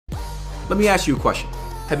Let me ask you a question.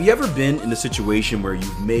 Have you ever been in a situation where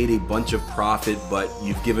you've made a bunch of profit, but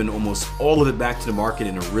you've given almost all of it back to the market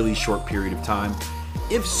in a really short period of time?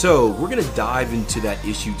 If so, we're going to dive into that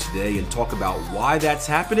issue today and talk about why that's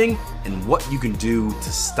happening and what you can do to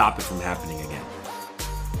stop it from happening again.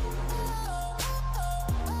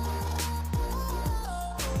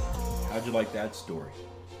 How'd you like that story?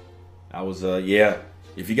 I was,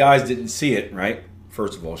 if you guys didn't see it, right?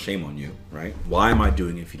 First of all, shame on you, right? Why am I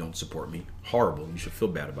doing it if you don't support me? Horrible. You should feel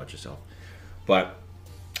bad about yourself. But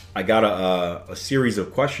I got a series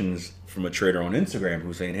of questions from a trader on Instagram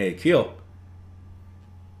who's saying, hey, Keel,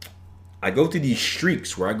 I go through these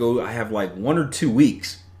streaks where I have like 1 or 2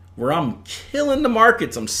 weeks where I'm killing the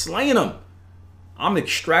markets. I'm slaying them. I'm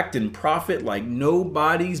extracting profit like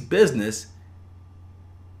nobody's business.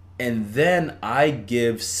 And then I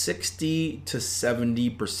give 60 to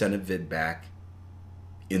 70% of it back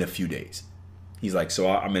in a few days. He's like, so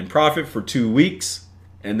I'm in profit for 2 weeks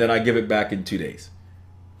and then I give it back in 2 days.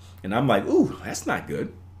 And I'm like, ooh, that's not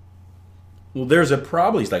good. Well, there's a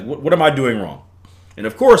problem. He's like, what am I doing wrong? And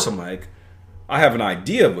of course, I'm like, I have an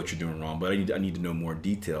idea of what you're doing wrong, but I need to know more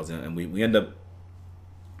details. And we end up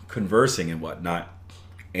conversing and whatnot.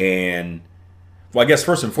 And well, I guess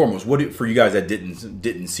first and foremost, for you guys that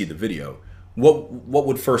didn't see the video, what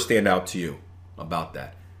would first stand out to you about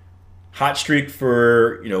that? Hot streak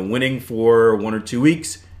for winning for 1 or 2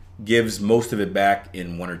 weeks, gives most of it back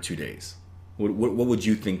in 1 or 2 days. What would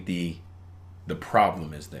you think the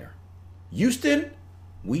problem is there? Houston,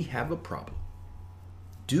 we have a problem.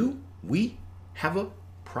 Do we have a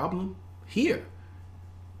problem here?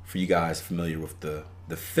 For you guys familiar with the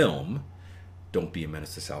film, Don't Be a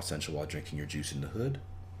Menace to South Central While Drinking Your Juice in the Hood.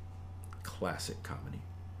 Classic comedy.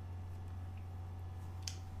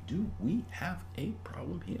 Do we have a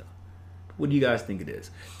problem here? What do you guys think it is?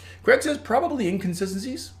 Greg says probably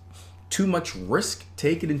inconsistencies. Too much risk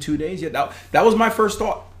taken in 2 days. Yeah, that was my first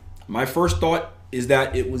thought. My first thought is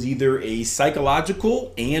that it was either a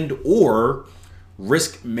psychological and or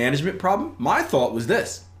risk management problem. My thought was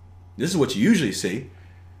this. This is what you usually see.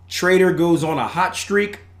 Trader goes on a hot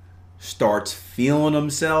streak, starts feeling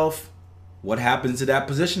himself. What happens to that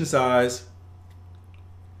position size?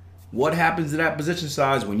 What happens to that position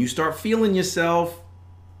size when you start feeling yourself?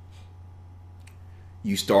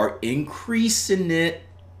 You start increasing it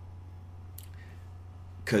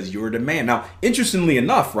because you're the man. Now, interestingly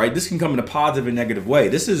enough, right, this can come in a positive and negative way.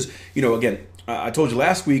 This is, again, I told you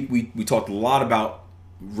last week we talked a lot about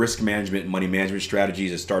risk management and money management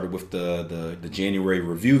strategies. It started with the January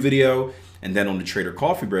review video. And then on the Trader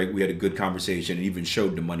Coffee Break, we had a good conversation and even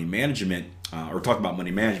showed the money management, or talked about money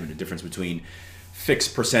management, the difference between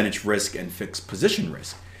fixed percentage risk and fixed position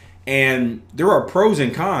risk. And there are pros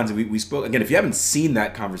and cons. We spoke, again, if you haven't seen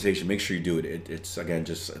that conversation, make sure you do it. It's, again,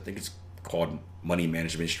 I think it's called Money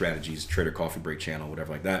Management Strategies, Trader Coffee Break channel,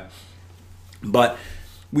 whatever like that. But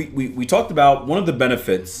we talked about one of the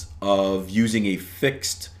benefits of using a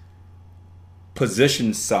fixed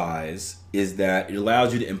position size is that it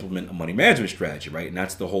allows you to implement a money management strategy, right? And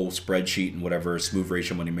that's the whole spreadsheet and whatever smooth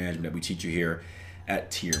ratio money management that we teach you here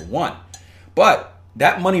at Tier 1. But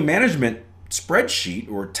that money management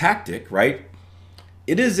spreadsheet or tactic, right?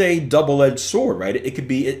 It is a double-edged sword, right?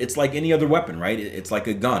 It's like any other weapon, right? It's like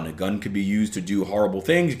a gun. A gun could be used to do horrible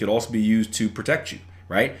things. It could also be used to protect you,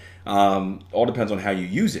 right? All depends on how you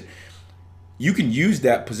use it. You can use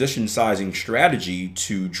that position sizing strategy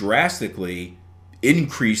to drastically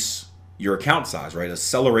increase your account size, right?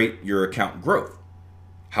 Accelerate your account growth.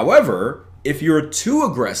 However, if you're too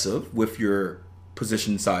aggressive with your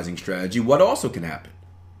position sizing strategy, what also can happen?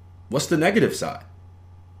 What's the negative side?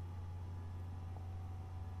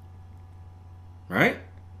 Right?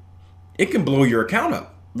 It can blow your account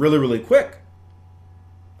up really, really quick.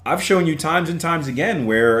 I've shown you times and times again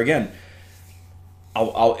where, again,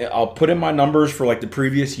 I'll put in my numbers for like the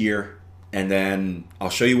previous year, and then I'll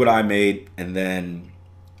show you what I made, and then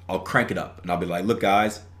I'll crank it up. And I'll be like, look,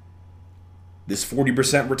 guys, this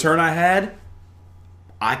 40% return I had,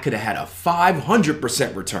 I could have had a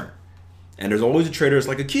 500% return. And there's always a trader that's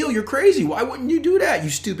like, Akil, you're crazy. Why wouldn't you do that, you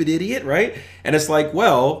stupid idiot, right? And it's like,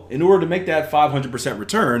 well, in order to make that 500%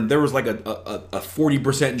 return, there was like a 40%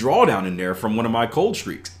 drawdown in there from one of my cold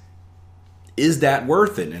streaks. Is that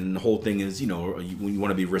worth it? And the whole thing is, when you want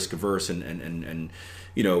to be risk averse and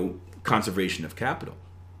conservation of capital.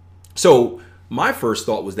 So my first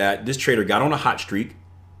thought was that this trader got on a hot streak,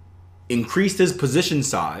 increased his position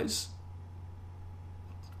size,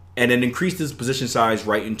 and then increased his position size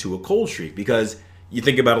right into a cold streak, because you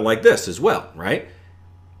think about it like this as well, right?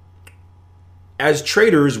 As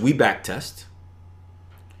traders, we backtest.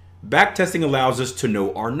 Backtesting allows us to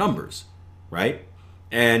know our numbers. right?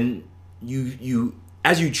 And you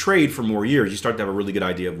as you trade for more years, you start to have a really good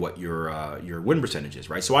idea of what your win percentage is,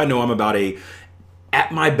 right? So I know I'm about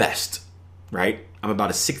at my best, right? I'm about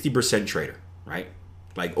a 60% trader, right?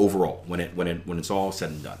 Like overall, when it's all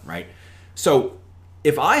said and done, right? So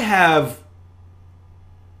if I have,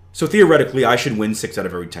 so theoretically, I should win 6 out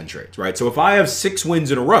of every 10 trades, right? So if I have 6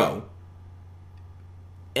 wins in a row,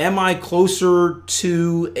 am I closer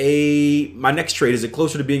to my next trade? Is it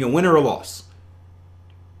closer to being a win or a loss?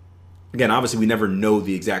 Again, obviously, we never know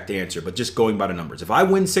the exact answer, but just going by the numbers. If I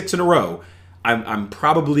win 6 in a row, I'm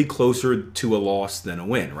probably closer to a loss than a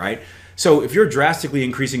win, right? So if you're drastically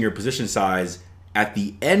increasing your position size at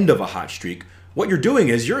the end of a hot streak, what you're doing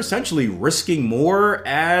is you're essentially risking more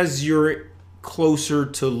as you're closer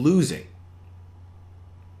to losing,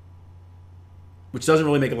 which doesn't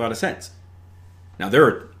really make a lot of sense. Now,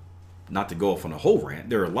 not to go off on a whole rant,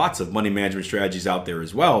 there are lots of money management strategies out there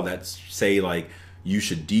as well that say like you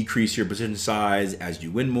should decrease your position size as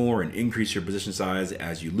you win more and increase your position size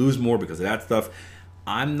as you lose more because of that stuff.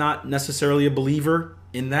 I'm not necessarily a believer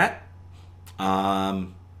in that. But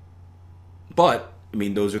I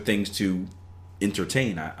mean, those are things to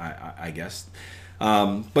entertain, I guess.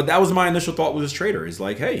 But that was my initial thought with this trader is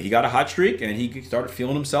like, hey, he got a hot streak and he started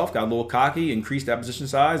feeling himself, got a little cocky, increased that position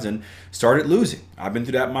size and started losing. I've been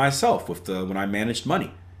through that myself with when I managed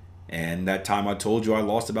money. And that time I told you I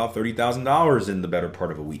lost about $30,000 in the better part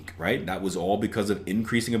of a week, right? That was all because of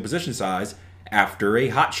increasing a position size after a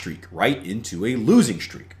hot streak, right into a losing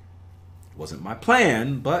streak. It wasn't my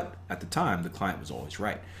plan, but at the time, the client was always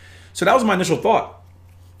right. So that was my initial thought.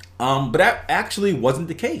 But that actually wasn't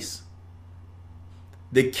the case.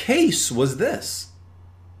 The case was this.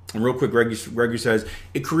 And real quick, Gregory says,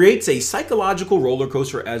 it creates a psychological roller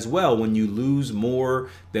coaster as well when you lose more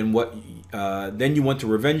than what then you want to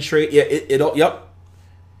revenge trade. Yeah, yep.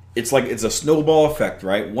 It's like it's a snowball effect,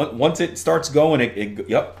 right? Once it starts going,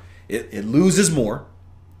 it loses more.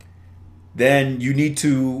 Then you need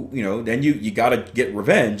to, then you got to get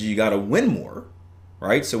revenge. You got to win more.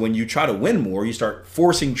 Right? So when you try to win more, you start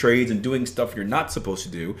forcing trades and doing stuff you're not supposed to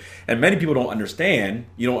do. And many people don't understand.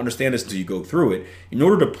 You don't understand this until you go through it. In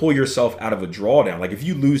order to pull yourself out of a drawdown, like if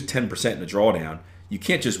you lose 10% in a drawdown, you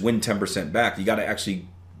can't just win 10% back. You got to actually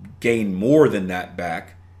gain more than that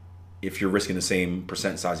back if you're risking the same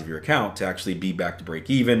percent size of your account to actually be back to break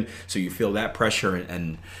even. So you feel that pressure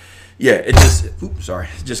and yeah, it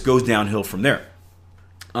just goes downhill from there.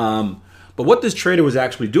 But what this trader was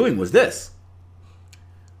actually doing was this.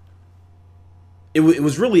 It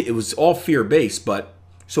was all fear-based, but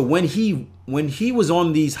so when he was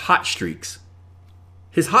on these hot streaks,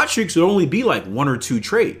 his hot streaks would only be like 1 or 2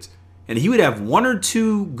 trades. And he would have 1 or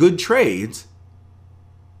 2 good trades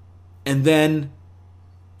and then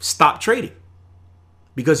stop trading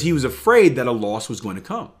because he was afraid that a loss was going to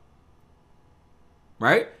come.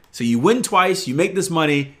 Right? So you win twice, you make this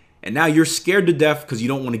money, and now you're scared to death because you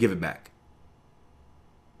don't want to give it back.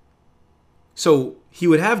 So he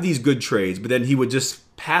would have these good trades, but then he would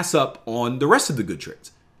just pass up on the rest of the good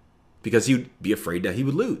trades because he would be afraid that he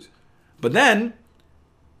would lose. But then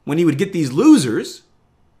when he would get these losers,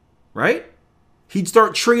 right, he'd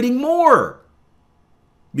start trading more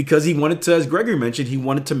because he wanted to, as Gregory mentioned, he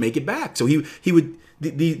wanted to make it back. So he would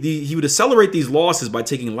accelerate these losses by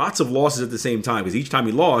taking lots of losses at the same time because each time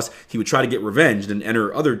he lost, he would try to get revenge and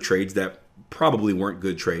enter other trades that probably weren't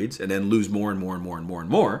good trades and then lose more and more and more and more and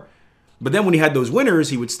more. But then when he had those winners,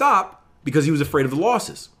 he would stop because he was afraid of the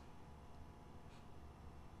losses.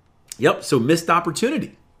 Yep, so missed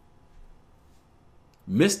opportunity.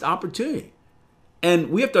 Missed opportunity.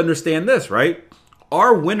 And we have to understand this, right?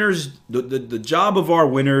 Our winners, the job of our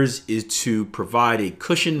winners is to provide a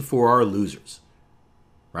cushion for our losers,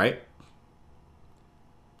 right?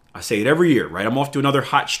 I say it every year, right? I'm off to another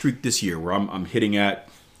hot streak this year where I'm hitting at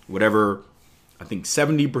whatever, I think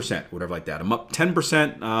 70%, whatever like that. I'm up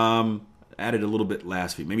 10%. Added a little bit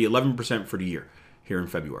last week, maybe 11% for the year here in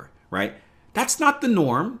February, right? That's not the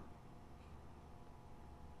norm.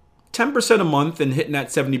 10% a month and hitting that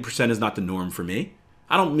 70% is not the norm for me.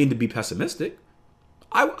 I don't mean to be pessimistic.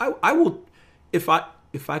 I will, if I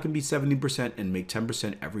can be 70% and make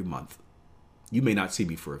 10% every month, you may not see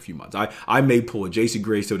me for a few months. I may pull a JC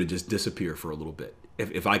Grayso to just disappear for a little bit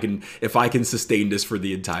if I can sustain this for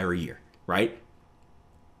the entire year, right?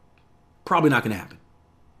 Probably not going to happen,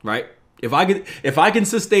 right? If I can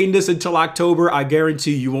sustain this until October, I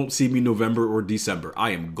guarantee you won't see me November or December.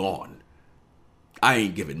 I am gone. I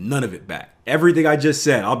ain't giving none of it back. Everything I just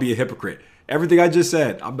said, I'll be a hypocrite. Everything I just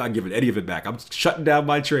said, I'm not giving any of it back. I'm shutting down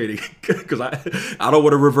my trading because I don't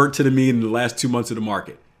want to revert to the mean in the last 2 months of the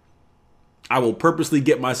market. I will purposely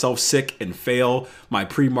get myself sick and fail my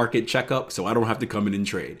pre-market checkup so I don't have to come in and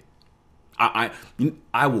trade. I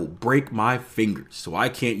will break my fingers so I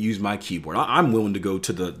can't use my keyboard. I'm willing to go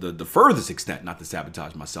to the furthest extent not to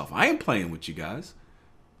sabotage myself. I ain't playing with you guys.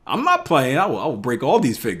 I'm not playing. I will break all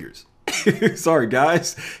these fingers. Sorry,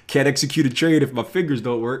 guys. Can't execute a trade if my fingers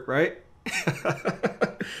don't work, right?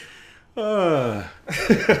 But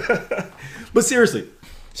seriously,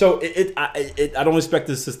 so I don't expect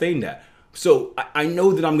to sustain that. So I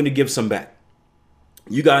know that I'm going to give some back.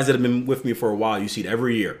 You guys that have been with me for a while, you see it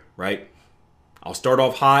every year, right? I'll start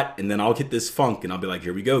off hot and then I'll hit this funk and I'll be like,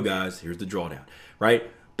 here we go, guys. Here's the drawdown, right?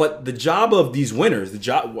 But the job of these winners, the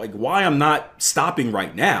job, like why I'm not stopping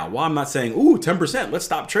right now, why I'm not saying, ooh, 10%, let's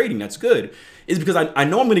stop trading, that's good, is because I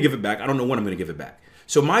know I'm going to give it back. I don't know when I'm going to give it back.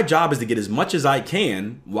 So my job is to get as much as I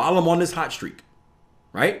can while I'm on this hot streak,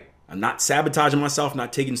 right? I'm not sabotaging myself,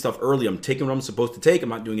 not taking stuff early. I'm taking what I'm supposed to take. I'm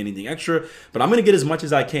not doing anything extra, but I'm going to get as much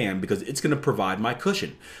as I can because it's going to provide my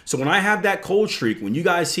cushion. So when I have that cold streak, when you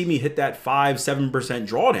guys see me hit that 5-7%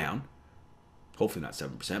 drawdown, hopefully not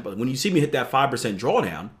 7%, but when you see me hit that 5%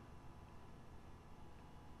 drawdown,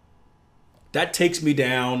 that takes me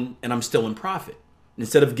down and I'm still in profit.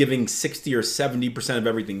 Instead of giving 60 or 70% of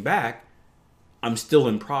everything back, I'm still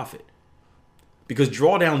in profit. Because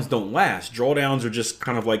drawdowns don't last. Drawdowns are just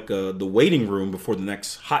kind of like the waiting room before the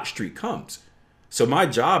next hot streak comes. So my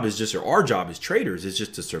job is just, or our job as traders is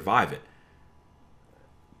just to survive it.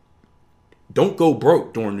 Don't go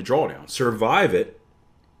broke during the drawdown. Survive it,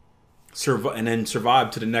 and then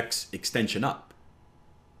survive to the next extension up.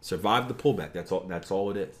 Survive the pullback. That's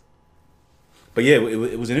all it is. But yeah,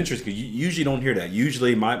 it was an interesting. You usually don't hear that.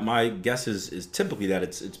 Usually, my guess is typically that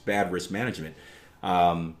it's bad risk management.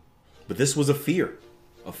 But this was a fear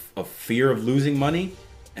of losing money,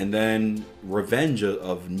 and then revenge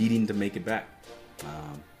of needing to make it back.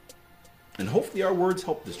 And hopefully our words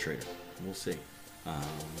help this trader. We'll see.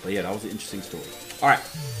 But yeah, that was an interesting story. All right.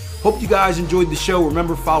 Hope you guys enjoyed the show.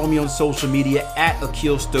 Remember, follow me on social media at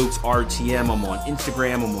Akil Stokes RTM. I'm on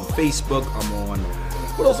Instagram. I'm on Facebook. I'm on...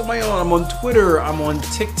 What else am I on? I'm on Twitter. I'm on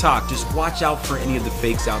TikTok. Just watch out for any of the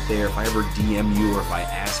fakes out there. If I ever DM you or if I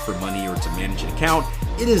ask for money or to manage an account,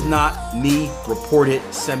 it is not me. Report it.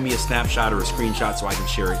 Send me a snapshot or a screenshot so I can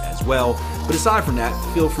share it as well. But aside from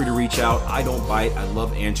that, feel free to reach out. I don't bite. I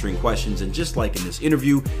love answering questions. And just like in this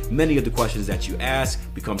interview, many of the questions that you ask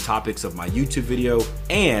become topics of my YouTube video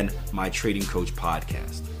and my Trading Coach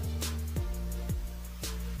podcast.